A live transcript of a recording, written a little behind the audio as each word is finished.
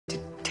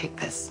take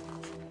this.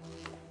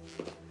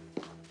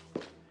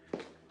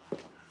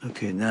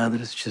 Okay, now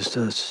that it's just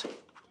us,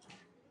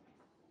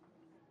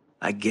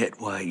 I get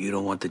why you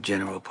don't want the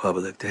general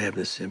public to have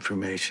this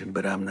information,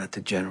 but I'm not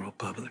the general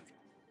public.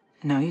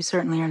 No, you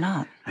certainly are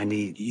not. I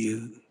need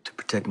you to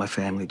protect my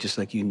family just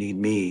like you need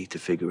me to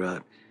figure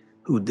out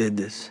who did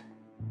this.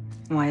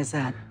 Why is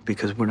that?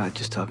 Because we're not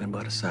just talking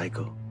about a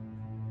psycho.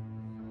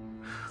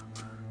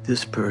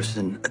 This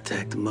person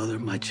attacked the mother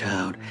of my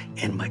child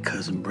and my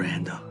cousin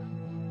Brando.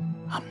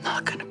 I'm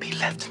not gonna be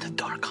left in the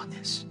dark on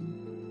this.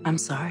 I'm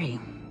sorry.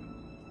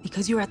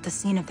 Because you were at the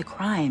scene of the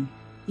crime,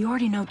 you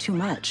already know too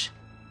much.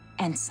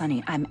 And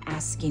Sonny, I'm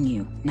asking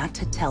you not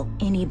to tell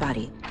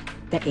anybody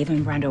that Ava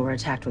and Brando were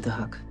attacked with a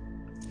hook.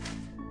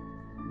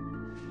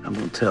 I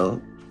won't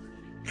tell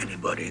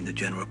anybody in the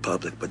general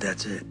public, but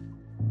that's it.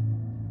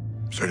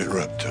 Sorry to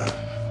interrupt.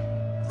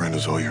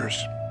 Brando's all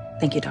yours.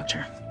 Thank you,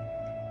 Doctor.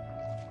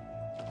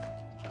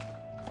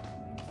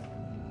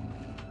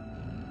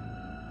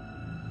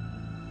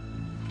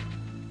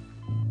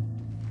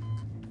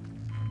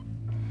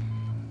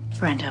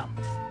 Brando,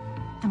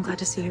 I'm glad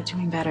to see you're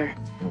doing better.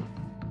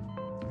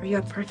 Are you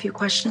up for a few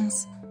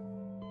questions?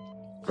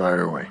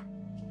 Fire away.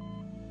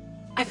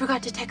 I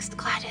forgot to text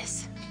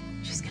Gladys.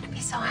 She's gonna be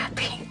so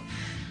happy.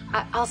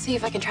 I'll see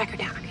if I can track her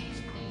down, okay?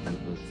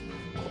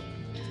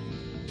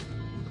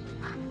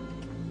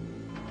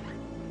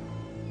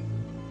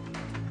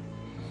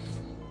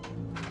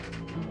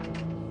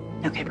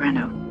 Okay,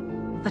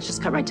 Brando. Let's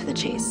just cut right to the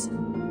chase.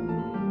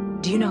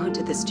 Do you know who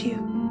did this to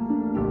you?